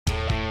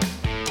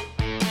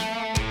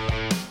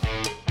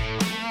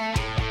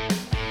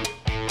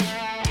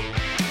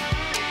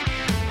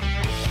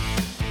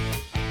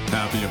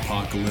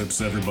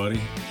Apocalypse, everybody.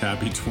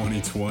 Happy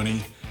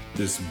 2020.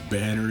 This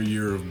banner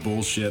year of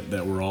bullshit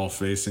that we're all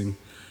facing.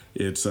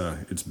 It's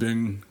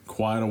been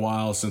quite a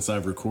while since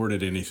I've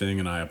recorded anything,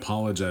 and I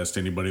apologize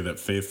to anybody that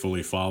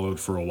faithfully followed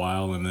for a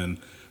while and then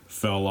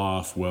fell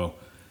off. Well,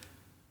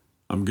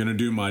 I'm going to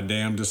do my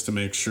damnedest to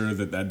make sure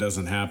that that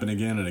doesn't happen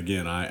again. And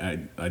again,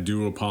 I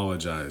do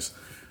apologize.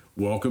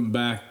 Welcome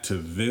back to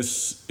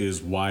This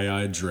Is Why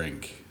I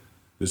Drink.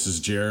 This is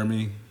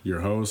Jeremy,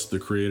 your host, the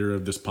creator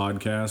of this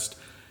podcast.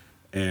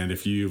 And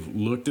if you've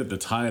looked at the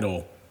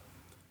title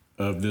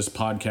of this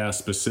podcast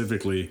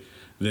specifically,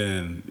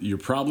 then you're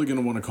probably going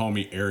to want to call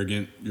me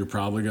arrogant. You're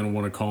probably going to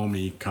want to call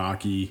me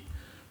cocky,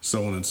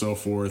 so on and so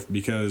forth,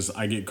 because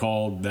I get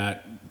called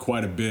that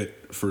quite a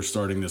bit for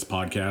starting this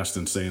podcast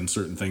and saying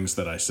certain things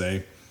that I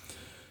say.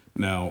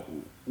 Now,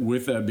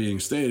 with that being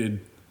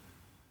stated,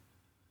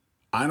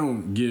 I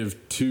don't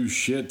give two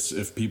shits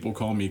if people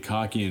call me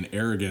cocky and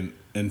arrogant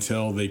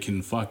until they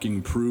can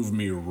fucking prove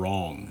me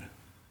wrong.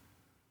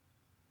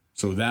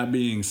 So that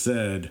being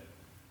said,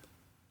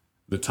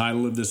 the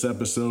title of this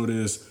episode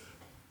is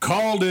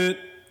Called It,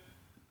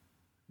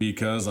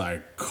 because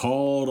I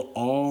called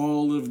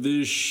all of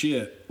this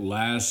shit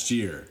last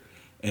year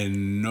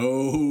and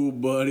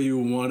nobody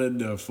wanted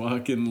to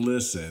fucking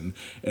listen.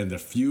 And the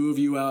few of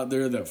you out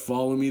there that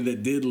follow me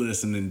that did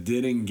listen and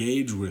did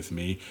engage with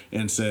me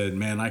and said,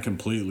 man, I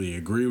completely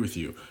agree with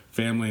you.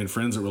 Family and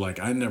friends that were like,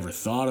 I never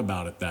thought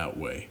about it that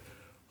way.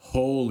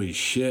 Holy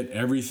shit,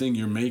 everything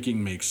you're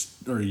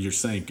you're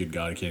saying, good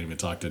God, I can't even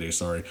talk today,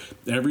 sorry.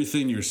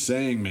 Everything you're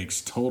saying makes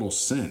total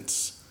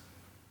sense.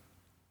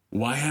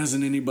 Why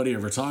hasn't anybody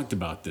ever talked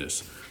about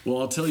this?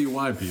 Well, I'll tell you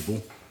why,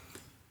 people.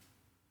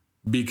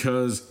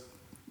 Because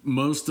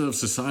most of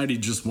society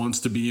just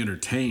wants to be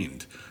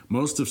entertained.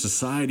 Most of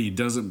society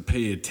doesn't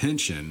pay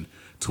attention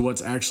to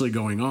what's actually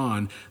going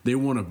on. They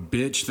want to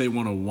bitch, they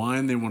want to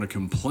whine, they want to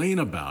complain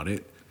about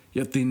it,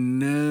 yet they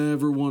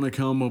never want to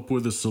come up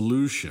with a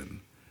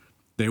solution.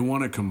 They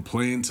want to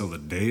complain till the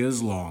day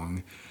is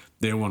long.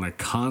 They want to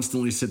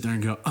constantly sit there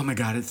and go, oh my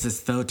God, it's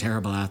just so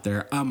terrible out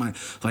there. Oh my,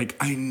 like,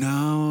 I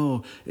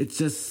know, it's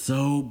just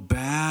so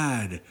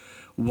bad.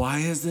 Why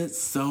is it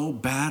so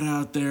bad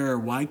out there?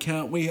 Why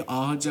can't we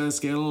all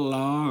just get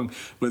along?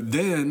 But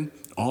then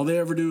all they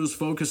ever do is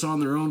focus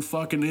on their own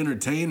fucking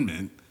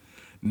entertainment.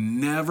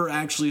 Never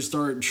actually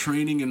start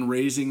training and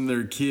raising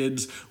their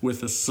kids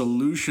with a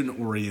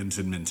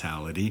solution-oriented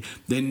mentality.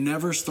 They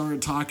never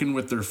start talking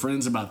with their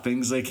friends about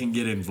things they can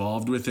get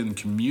involved with in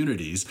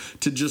communities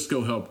to just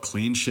go help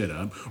clean shit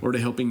up or to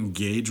help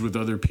engage with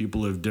other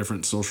people of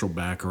different social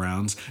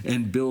backgrounds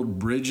and build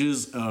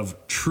bridges of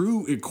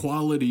true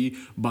equality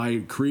by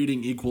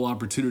creating equal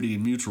opportunity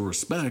and mutual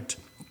respect.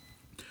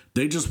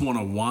 They just want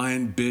to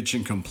whine, bitch,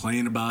 and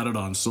complain about it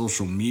on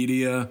social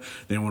media.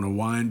 They want to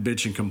whine,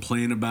 bitch, and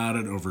complain about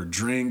it over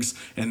drinks,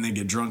 and they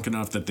get drunk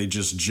enough that they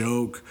just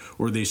joke,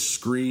 or they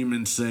scream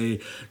and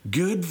say,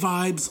 good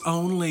vibes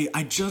only,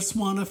 I just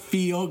want to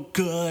feel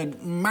good.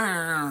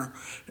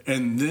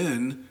 And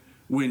then,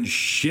 when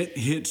shit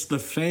hits the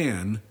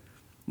fan,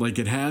 like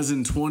it has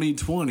in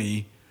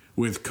 2020,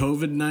 with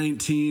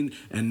COVID-19,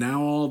 and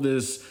now all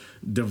this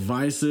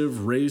divisive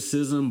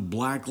racism,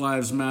 Black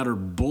Lives Matter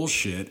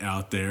bullshit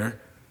out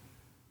there,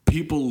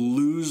 people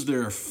lose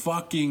their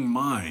fucking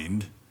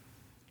mind,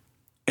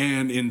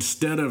 and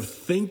instead of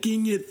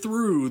thinking it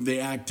through, they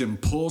act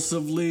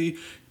impulsively,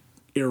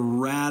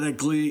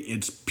 erratically.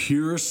 It's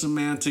pure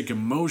semantic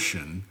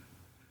emotion,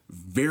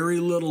 very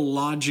little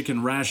logic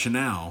and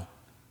rationale,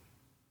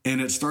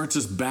 and it starts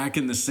us back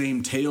in the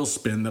same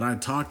tailspin that I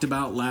talked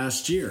about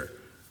last year.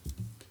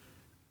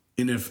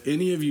 And if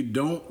any of you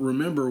don't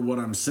remember what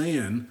I'm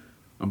saying,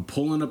 I'm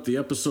pulling up the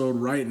episode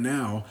right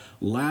now.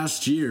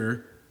 Last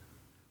year,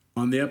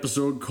 on the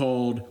episode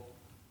called,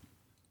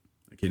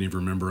 I can't even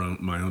remember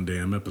my own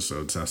damn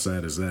episodes. How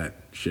sad is that?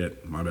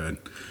 Shit, my bad.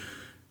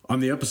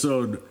 On the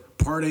episode,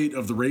 part 8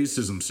 of the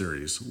racism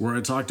series, where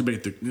I talked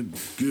about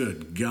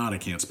good God, I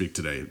can't speak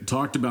today.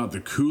 Talked about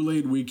the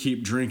Kool-Aid we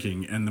keep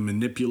drinking and the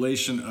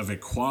manipulation of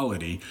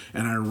equality.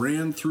 And I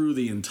ran through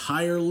the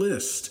entire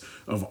list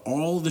of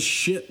all the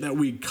shit that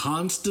we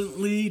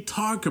constantly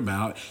talk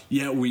about,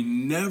 yet we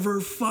never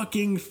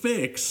fucking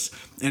fix,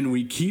 and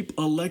we keep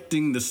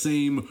electing the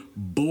same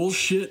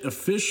bullshit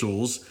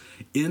officials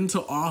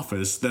into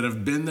office that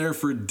have been there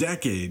for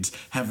decades,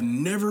 have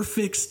never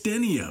fixed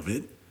any of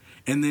it,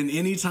 and then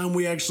anytime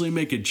we actually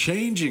make a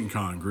change in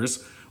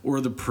Congress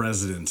or the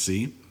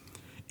presidency,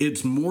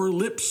 it's more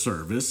lip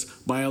service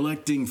by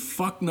electing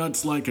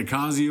fucknuts like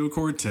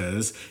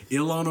Ocasio-Cortez,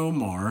 Ilhan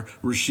Omar,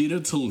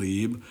 Rashida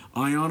Tlaib,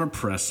 Ayanna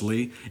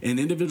Pressley, and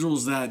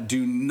individuals that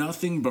do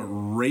nothing but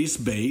race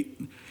bait,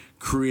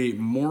 create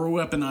more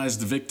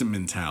weaponized victim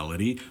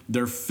mentality.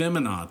 They're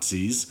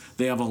feminazis.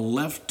 They have a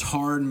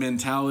left-tard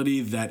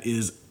mentality that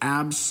is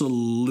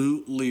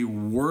absolutely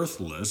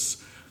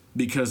worthless,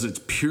 because it's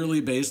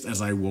purely based,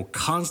 as I will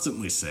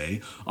constantly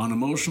say, on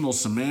emotional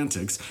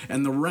semantics,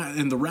 and the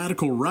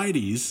radical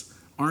righties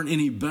aren't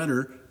any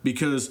better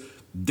because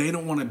they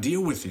don't want to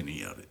deal with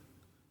any of it.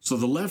 So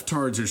the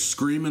leftards are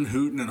screaming,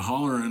 hooting, and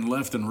hollering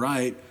left and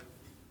right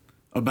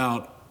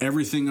about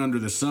everything under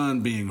the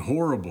sun being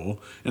horrible,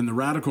 and the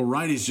radical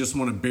righties just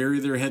want to bury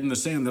their head in the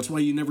sand. That's why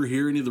you never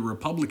hear any of the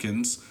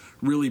Republicans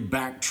really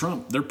back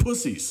Trump. They're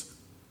pussies.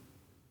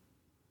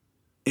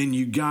 And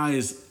you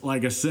guys,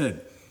 like I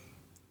said,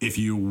 if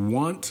you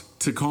want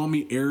to call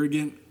me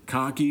arrogant,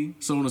 cocky,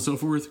 so on and so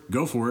forth,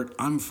 go for it.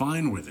 I'm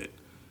fine with it.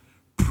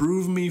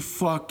 Prove me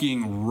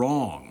fucking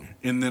wrong,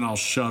 and then I'll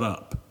shut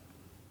up.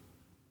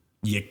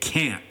 You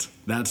can't.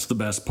 That's the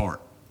best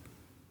part.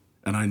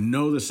 And I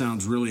know this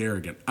sounds really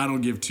arrogant. I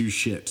don't give two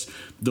shits.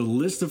 The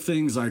list of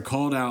things I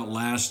called out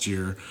last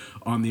year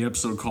on the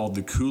episode called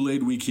The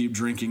Kool-Aid We Keep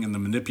Drinking and the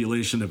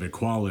Manipulation of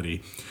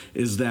Equality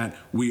is that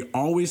we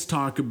always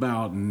talk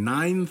about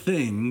 9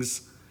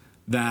 things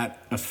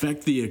that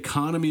affect the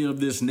economy of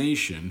this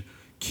nation,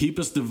 keep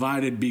us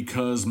divided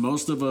because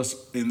most of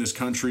us in this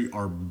country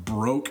are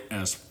broke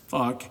as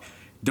fuck,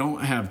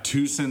 don't have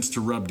 2 cents to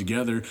rub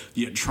together,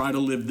 yet try to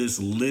live this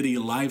litty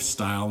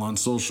lifestyle on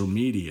social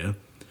media.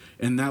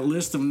 And that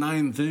list of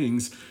 9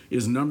 things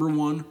is number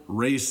 1,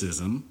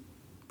 racism.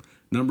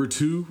 Number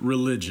 2,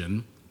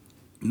 religion.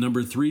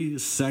 Number 3,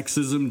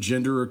 sexism,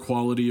 gender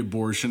equality,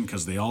 abortion,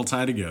 because they all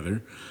tie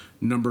together.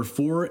 Number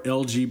 4,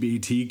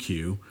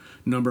 LGBTQ.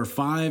 Number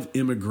 5,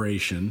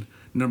 immigration.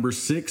 Number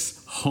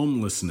 6,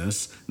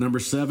 homelessness. Number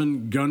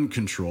 7, gun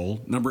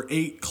control. Number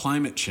 8,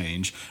 climate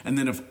change. And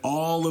then if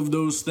all of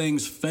those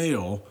things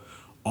fail,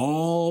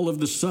 all of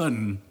the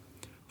sudden,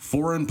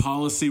 foreign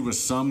policy with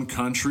some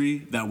country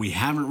that we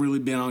haven't really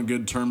been on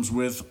good terms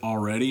with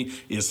already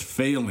is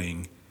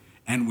failing,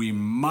 and we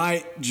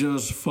might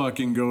just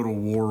fucking go to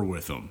war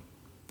with them.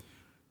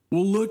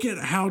 Well, look at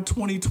how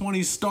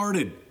 2020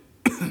 started.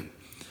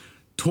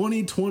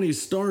 2020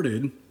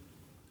 started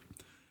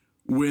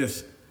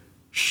with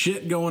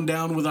shit going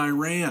down with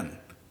Iran,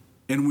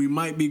 and we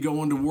might be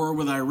going to war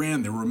with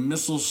Iran. There were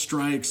missile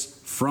strikes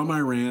from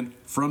Iran,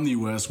 from the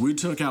U.S. We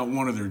took out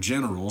one of their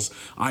generals.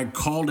 I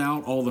called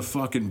out all the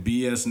fucking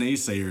BS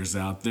naysayers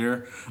out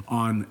there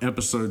on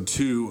episode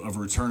 2 of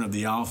Return of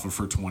the Alpha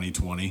for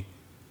 2020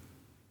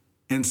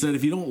 and said,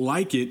 if you don't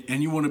like it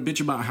and you want to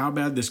bitch about how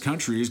bad this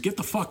country is, get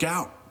the fuck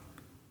out.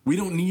 We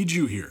don't need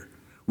you here.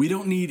 We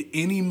don't need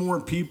any more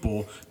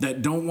people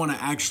that don't want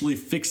to actually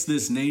fix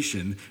this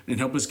nation and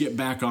help us get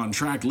back on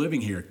track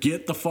living here.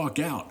 Get the fuck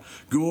out.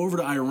 Go over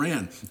to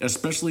Iran,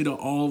 especially to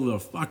all the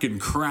fucking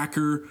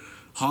cracker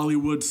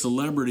Hollywood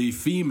celebrity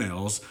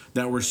females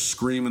that were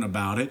screaming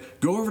about it.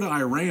 Go over to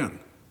Iran.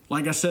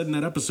 Like I said in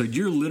that episode,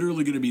 you're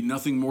literally going to be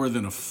nothing more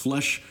than a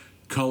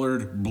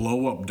flesh-colored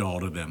blow-up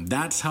doll to them.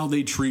 That's how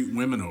they treat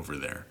women over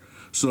there.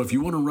 So if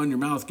you want to run your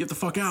mouth, get the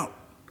fuck out.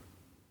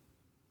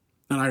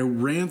 And I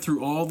ran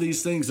through all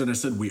these things and I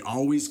said, we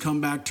always come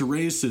back to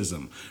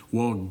racism.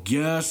 Well,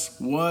 guess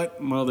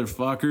what,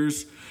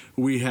 motherfuckers?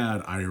 We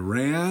had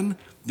Iran,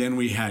 then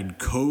we had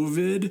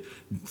COVID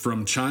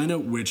from China,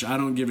 which I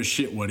don't give a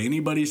shit what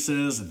anybody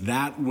says.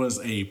 That was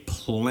a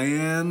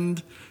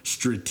planned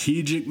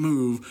strategic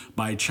move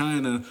by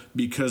China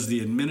because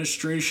the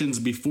administrations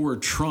before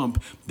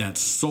Trump that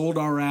sold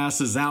our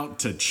asses out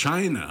to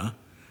China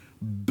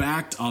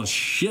backed a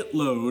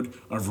shitload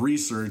of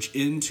research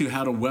into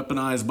how to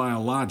weaponize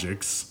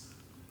biologics.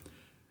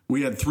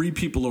 We had 3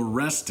 people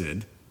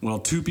arrested. Well,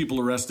 2 people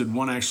arrested.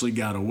 1 actually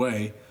got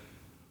away.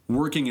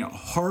 Working at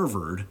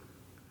Harvard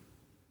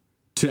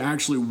to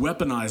actually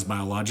weaponize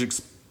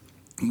biologics.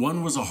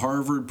 1 was a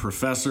Harvard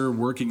professor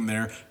working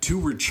there. 2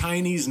 were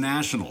Chinese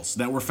nationals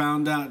that were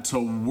found out to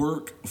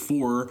work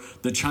for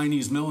the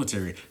Chinese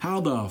military.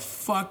 How the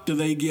fuck do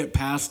they get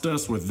past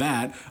us with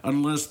that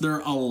unless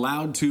they're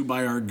allowed to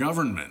by our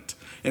government?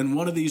 And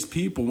one of these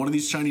people, one of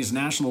these Chinese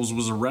nationals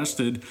was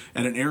arrested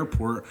at an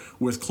airport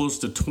with close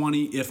to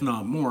 20, if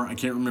not more, I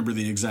can't remember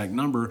the exact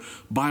number,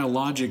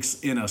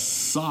 biologics in a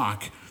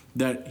sock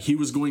that he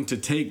was going to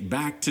take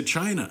back to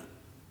China.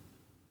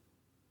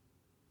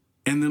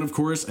 And then, of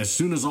course, as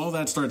soon as all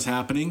that starts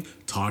happening,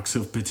 talks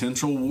of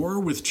potential war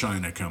with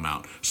China come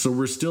out. So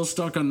we're still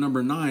stuck on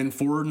number 9,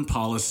 foreign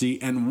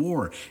policy and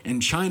war. And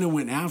China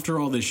went after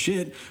all this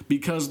shit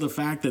because the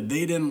fact that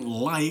they didn't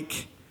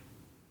like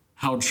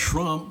how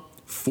Trump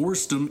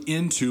forced them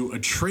into a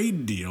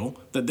trade deal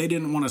that they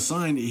didn't want to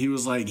sign.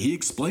 He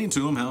explained to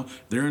them how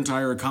their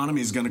entire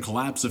economy is going to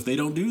collapse if they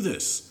don't do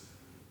this.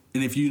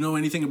 And if you know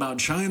anything about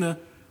China,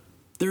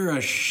 they're a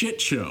shit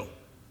show.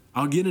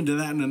 I'll get into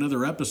that in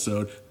another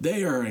episode.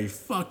 They are a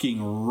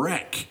fucking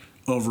wreck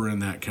over in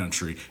that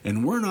country,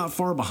 and we're not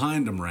far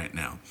behind them right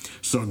now.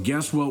 So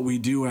guess what we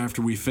do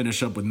after we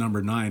finish up with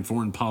number 9,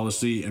 foreign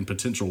policy and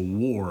potential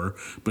war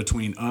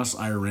between us,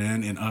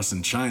 Iran, and us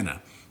and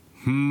China?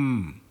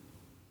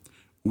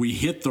 We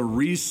hit the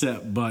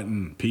reset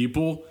button,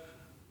 people.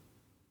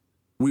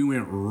 We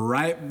went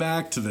right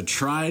back to the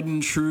tried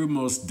and true,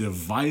 most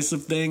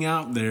divisive thing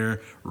out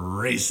there,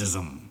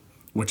 racism,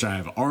 which I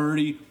have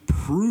already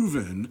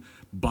proven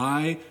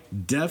by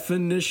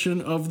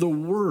definition of the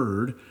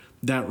word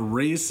that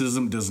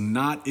racism does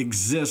not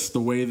exist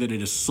the way that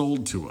it is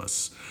sold to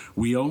us.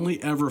 We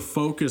only ever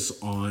focus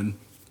on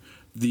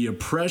the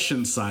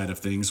oppression side of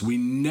things, we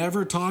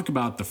never talk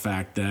about the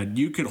fact that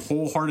you could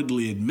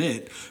wholeheartedly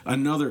admit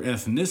another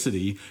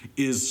ethnicity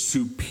is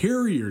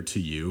superior to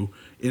you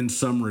in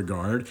some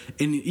regard.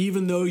 And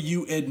even though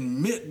you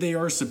admit they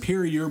are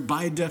superior,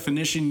 by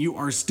definition, you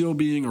are still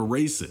being a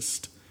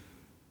racist.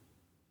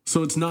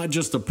 So it's not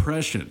just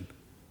oppression.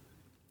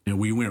 And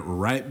we went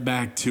right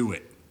back to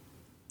it.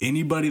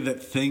 Anybody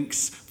that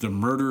thinks the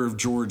murder of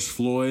George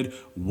Floyd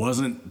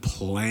wasn't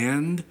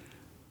planned,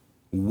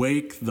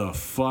 wake the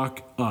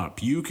fuck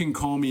up. You can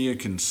call me a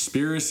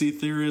conspiracy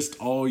theorist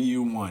all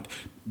you want.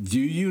 Do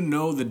you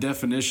know the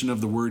definition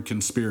of the word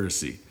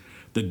conspiracy?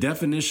 The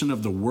definition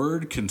of the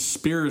word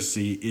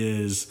conspiracy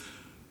is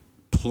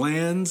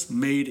plans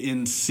made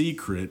in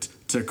secret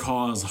to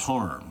cause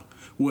harm.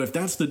 Well, if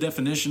that's the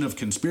definition of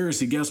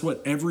conspiracy, guess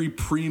what? Every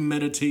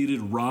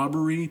premeditated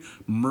robbery,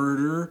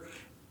 murder,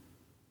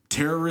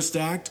 terrorist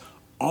act,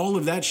 all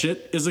of that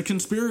shit is a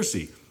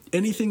conspiracy.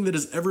 Anything that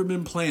has ever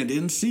been planned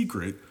in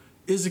secret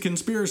is a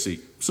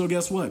conspiracy. So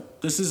guess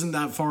what? This isn't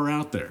that far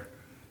out there.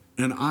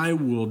 And I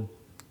will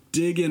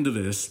dig into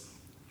this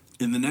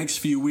in the next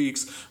few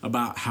weeks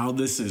about how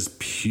this is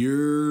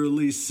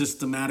purely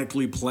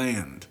systematically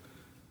planned.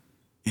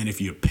 And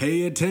if you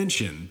pay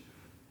attention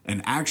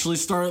and actually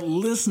start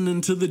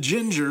listening to the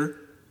ginger,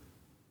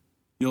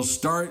 you'll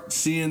start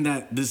seeing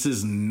that this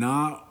is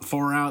not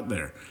far out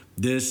there.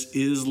 This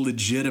is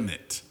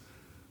legitimate.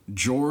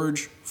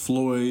 George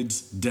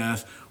Floyd's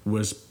death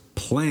was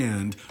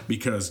planned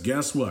because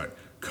guess what?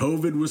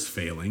 COVID was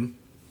failing.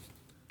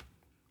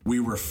 We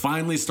were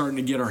finally starting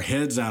to get our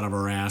heads out of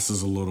our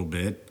asses a little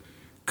bit.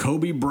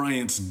 Kobe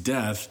Bryant's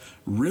death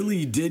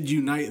really did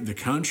unite the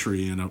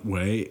country in a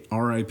way.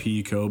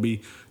 R.I.P. Kobe.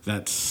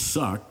 That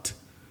sucked.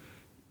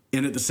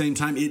 And at the same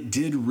time, it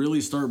did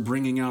really start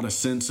bringing out a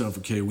sense of,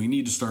 okay, we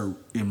need to start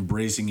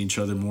embracing each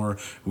other more.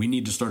 We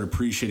need to start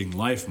appreciating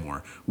life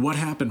more. What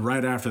happened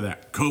right after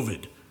that?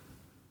 COVID.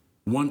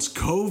 Once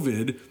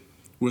COVID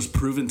was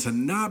proven to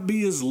not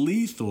be as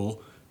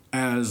lethal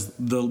as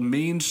the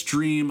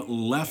mainstream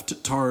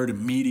left-tard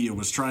media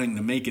was trying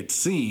to make it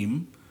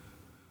seem,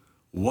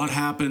 what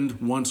happened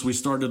once we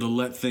started to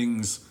let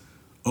things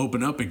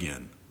open up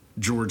again?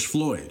 George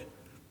Floyd.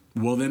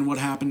 Well, then what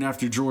happened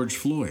after George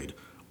Floyd?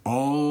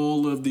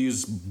 All of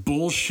these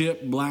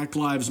bullshit Black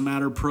Lives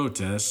Matter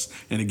protests,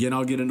 and again,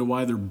 I'll get into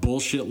why they're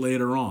bullshit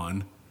later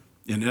on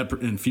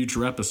in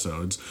future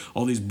episodes,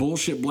 all these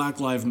bullshit Black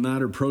Lives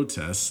Matter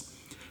protests.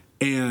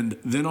 And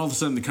then all of a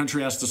sudden the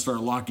country has to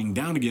start locking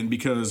down again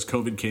because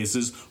COVID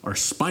cases are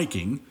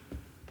spiking.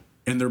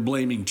 And they're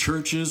blaming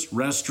churches,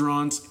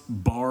 restaurants,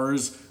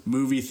 bars,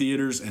 movie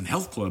theaters, and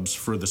health clubs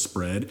for the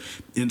spread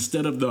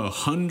instead of the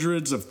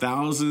hundreds of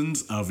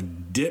thousands of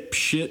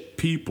dipshit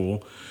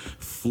people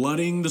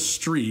flooding the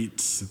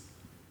streets,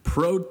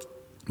 try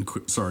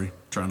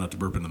not to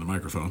burp into the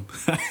microphone,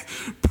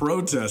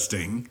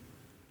 protesting,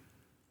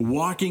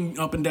 walking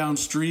up and down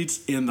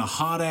streets in the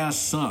hot-ass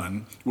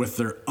sun with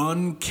their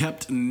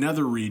unkept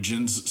nether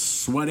regions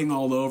sweating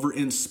all over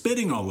and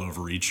spitting all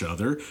over each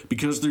other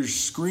because they're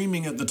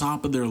screaming at the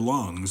top of their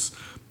lungs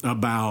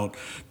about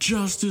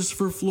justice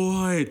for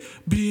Floyd,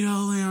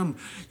 BLM,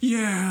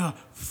 yeah,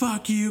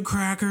 fuck you,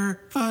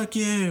 cracker, fuck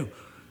you.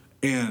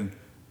 And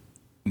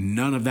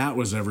none of that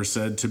was ever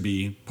said to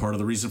be part of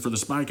the reason for the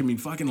spike. I mean,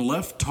 fucking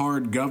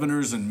left-tard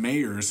governors and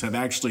mayors have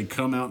actually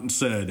come out and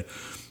said,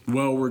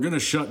 well, we're going to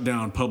shut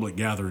down public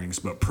gatherings,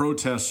 but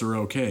protests are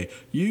okay.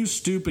 You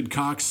stupid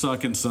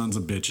cocksucking sons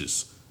of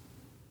bitches.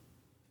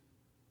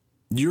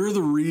 You're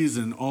the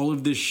reason all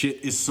of this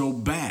shit is so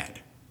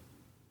bad.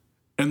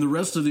 And the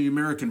rest of the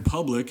American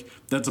public,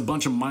 that's a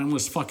bunch of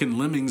mindless fucking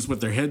lemmings with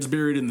their heads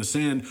buried in the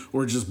sand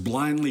or just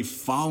blindly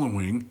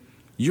following.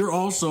 You're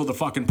also the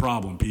fucking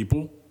problem,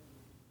 people.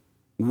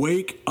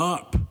 Wake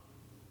up.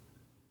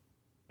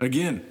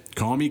 Again,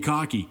 call me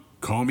cocky,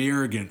 call me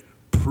arrogant.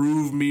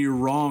 Prove me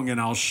wrong and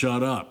I'll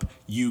shut up.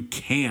 You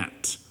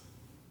can't.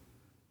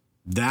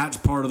 That's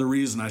part of the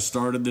reason I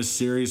started this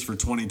series for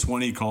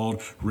 2020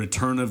 called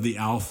Return of the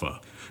Alpha.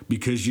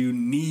 Because you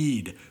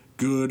need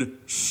good,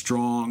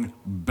 strong,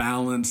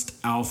 balanced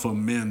alpha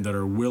men that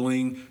are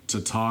willing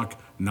to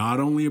talk not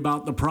only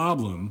about the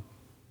problem,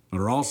 but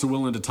are also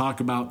willing to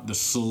talk about the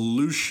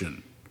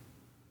solution.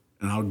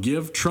 And I'll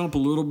give Trump a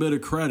little bit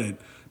of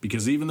credit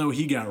because even though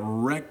he got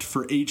wrecked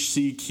for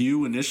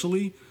HCQ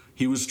initially,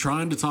 he was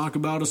trying to talk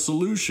about a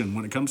solution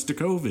when it comes to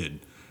COVID.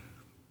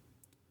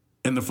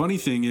 And the funny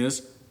thing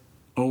is,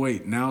 oh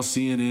wait, now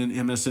CNN,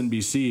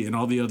 MSNBC, and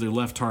all the other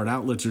left-hard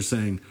outlets are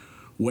saying,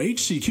 well,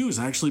 HCQ has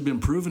actually been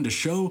proven to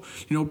show,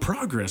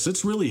 progress.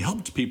 It's really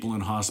helped people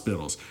in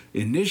hospitals.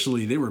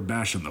 Initially, they were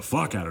bashing the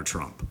fuck out of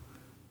Trump.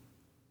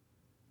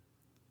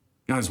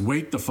 Guys,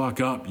 wake the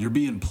fuck up. You're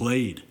being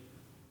played.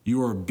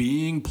 You are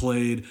being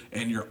played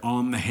and you're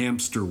on the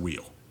hamster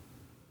wheel.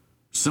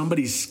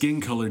 Somebody's skin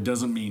color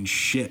doesn't mean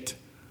shit.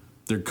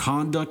 Their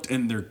conduct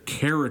and their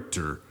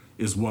character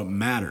is what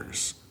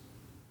matters.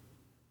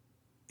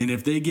 And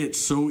if they get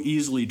so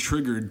easily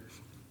triggered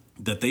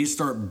that they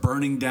start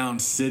burning down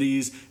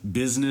cities,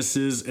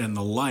 businesses, and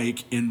the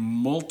like in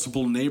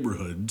multiple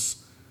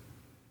neighborhoods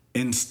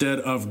instead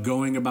of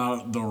going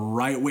about the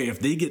right way. If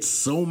they get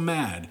so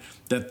mad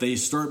that they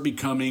start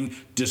becoming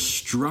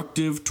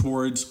destructive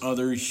towards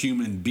other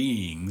human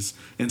beings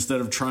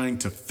instead of trying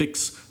to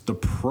fix the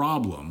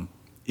problem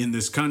in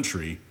this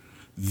country,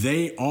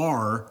 they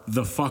are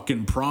the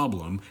fucking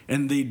problem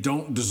and they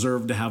don't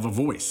deserve to have a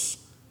voice.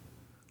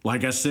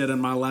 Like I said in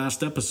my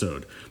last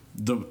episode,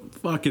 the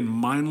fucking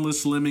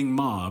mindless lemming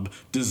mob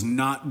does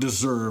not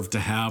deserve to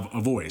have a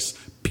voice.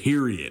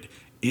 Period.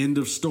 End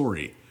of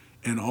story.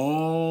 And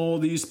all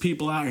these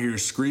people out here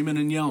screaming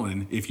and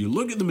yelling, if you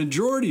look at the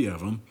majority of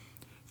them,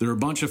 they're a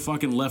bunch of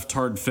fucking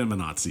leftard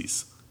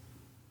feminazis.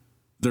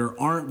 There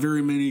aren't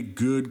very many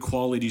good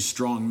quality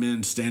strong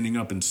men standing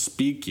up and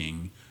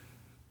speaking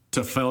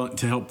to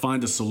help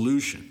find a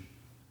solution.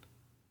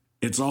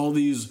 It's all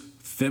these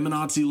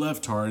feminazi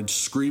leftards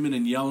screaming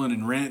and yelling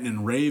and ranting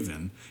and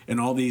raving, and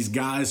all these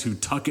guys who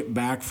tuck it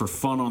back for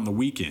fun on the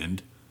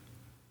weekend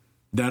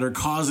that are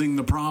causing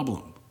the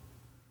problem.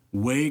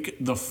 Wake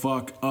the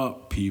fuck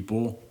up,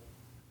 people.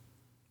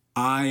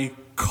 I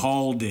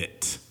called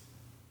it.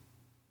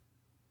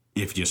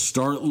 If you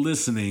start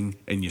listening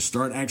and you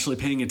start actually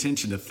paying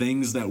attention to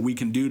things that we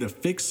can do to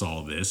fix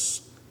all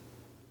this,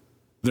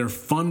 they're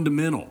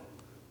fundamental.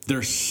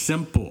 They're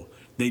simple.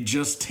 They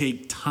just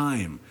take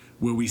time.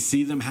 Will we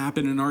see them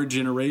happen in our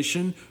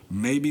generation?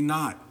 Maybe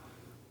not.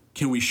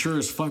 Can we sure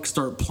as fuck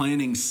start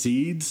planting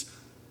seeds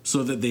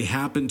so that they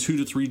happen 2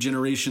 to 3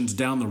 generations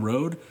down the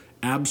road?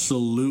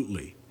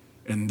 Absolutely.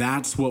 And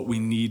that's what we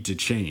need to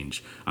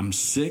change. I'm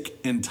sick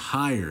and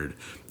tired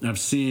of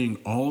seeing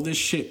all this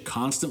shit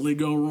constantly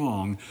go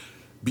wrong,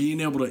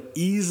 being able to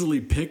easily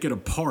pick it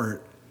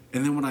apart.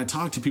 And then when I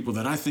talk to people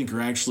that I think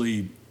are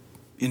actually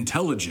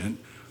intelligent,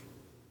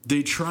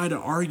 they try to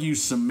argue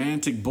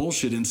semantic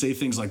bullshit and say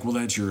things like, well,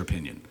 that's your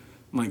opinion.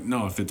 I'm like,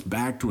 no, if it's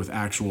backed with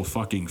actual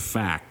fucking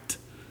fact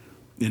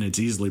and it's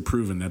easily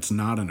proven, that's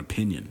not an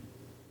opinion.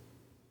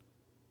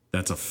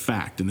 That's a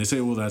fact. And they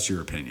say, well, that's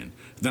your opinion.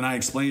 Then I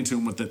explain to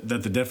them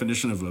that the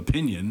definition of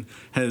opinion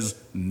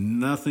has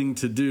nothing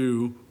to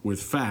do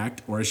with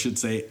fact, or I should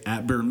say,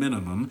 at bare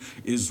minimum,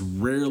 is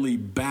rarely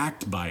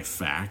backed by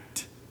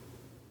fact.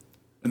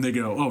 And they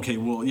go, okay,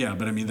 well, yeah,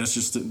 but I mean, that's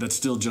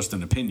still just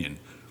an opinion.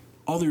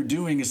 All they're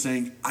doing is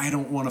saying, I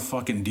don't want to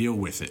fucking deal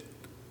with it.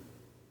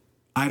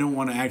 I don't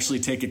want to actually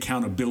take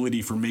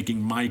accountability for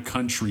making my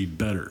country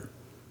better.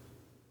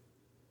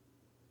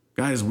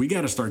 Guys, we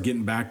got to start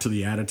getting back to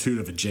the attitude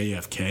of a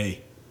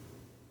JFK.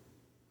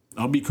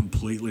 I'll be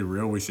completely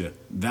real with you.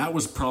 That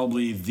was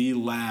probably the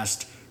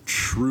last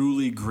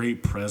truly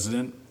great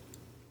president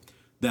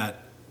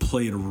that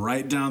played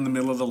right down the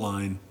middle of the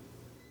line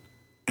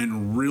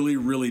and really,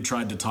 really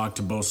tried to talk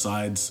to both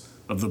sides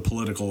of the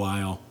political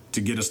aisle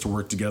to get us to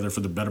work together for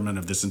the betterment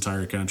of this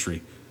entire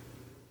country.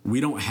 We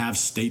don't have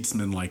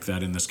statesmen like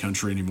that in this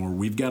country anymore.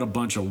 We've got a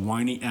bunch of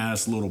whiny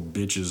ass little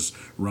bitches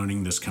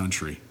running this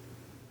country.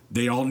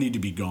 They all need to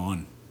be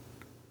gone.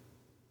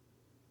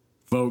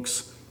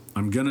 Folks,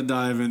 I'm going to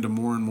dive into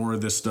more and more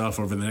of this stuff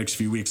over the next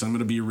few weeks. I'm going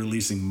to be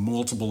releasing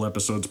multiple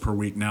episodes per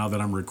week now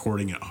that I'm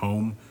recording at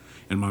home.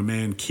 And my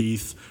man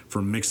Keith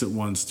from Mix It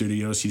One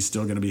Studios, he's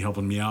still going to be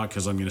helping me out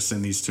because I'm going to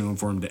send these to him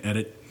for him to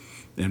edit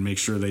and make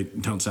sure they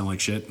don't sound like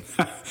shit.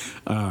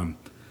 Guys,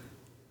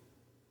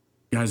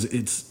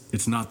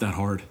 it's not that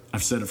hard.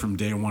 I've said it from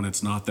day one.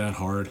 It's not that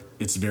hard.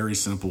 It's very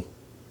simple.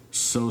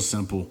 So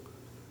simple.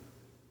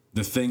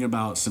 The thing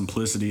about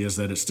simplicity is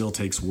that it still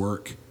takes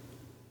work.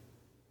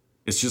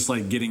 It's just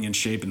like getting in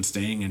shape and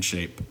staying in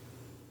shape.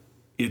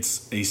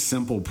 It's a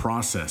simple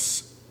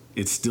process.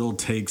 It still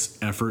takes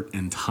effort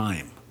and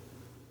time.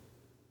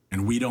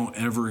 And we don't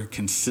ever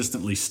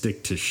consistently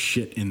stick to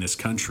shit in this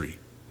country.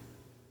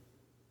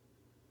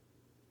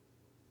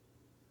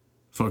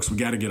 Folks, we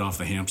got to get off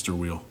the hamster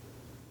wheel.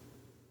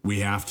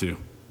 We have to.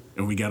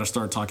 And we got to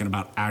start talking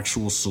about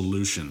actual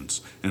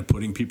solutions and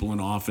putting people in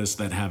office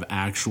that have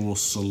actual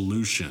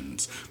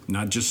solutions,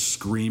 not just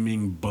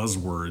screaming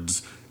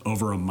buzzwords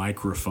over a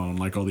microphone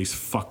like all these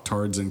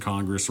fucktards in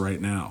Congress right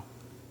now.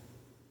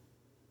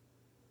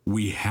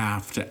 We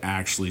have to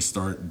actually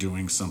start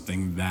doing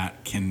something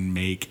that can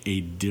make a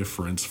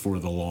difference for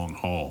the long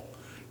haul.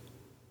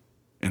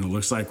 And it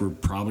looks like we're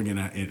probably going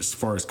to, as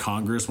far as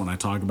Congress, when I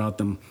talk about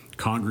them,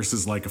 Congress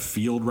is like a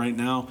field right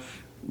now.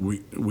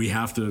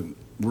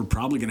 We're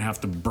probably going to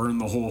have to burn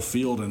the whole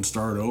field and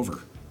start over.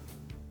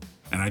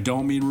 And I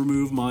don't mean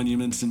remove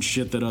monuments and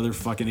shit that other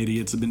fucking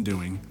idiots have been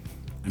doing.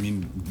 I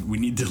mean, we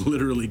need to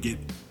literally get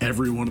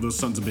every one of those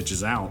sons of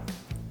bitches out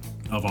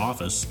of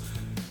office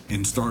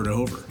and start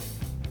over.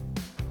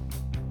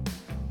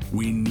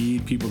 We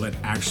need people that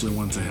actually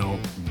want to help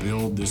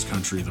build this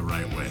country the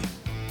right way.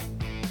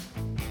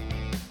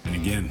 And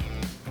again,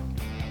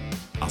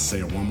 I'll say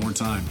it one more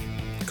time.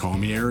 Call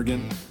me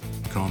arrogant,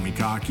 call me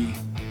cocky,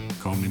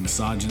 call me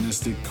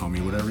misogynistic, call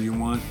me whatever you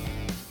want.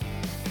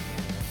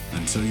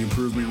 Until you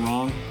prove me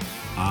wrong,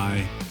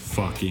 I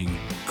fucking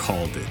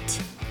called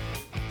it.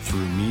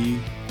 Through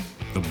me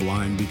the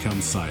blind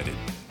become sighted.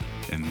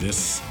 And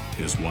this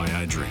is why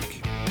I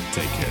drink.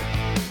 Take care.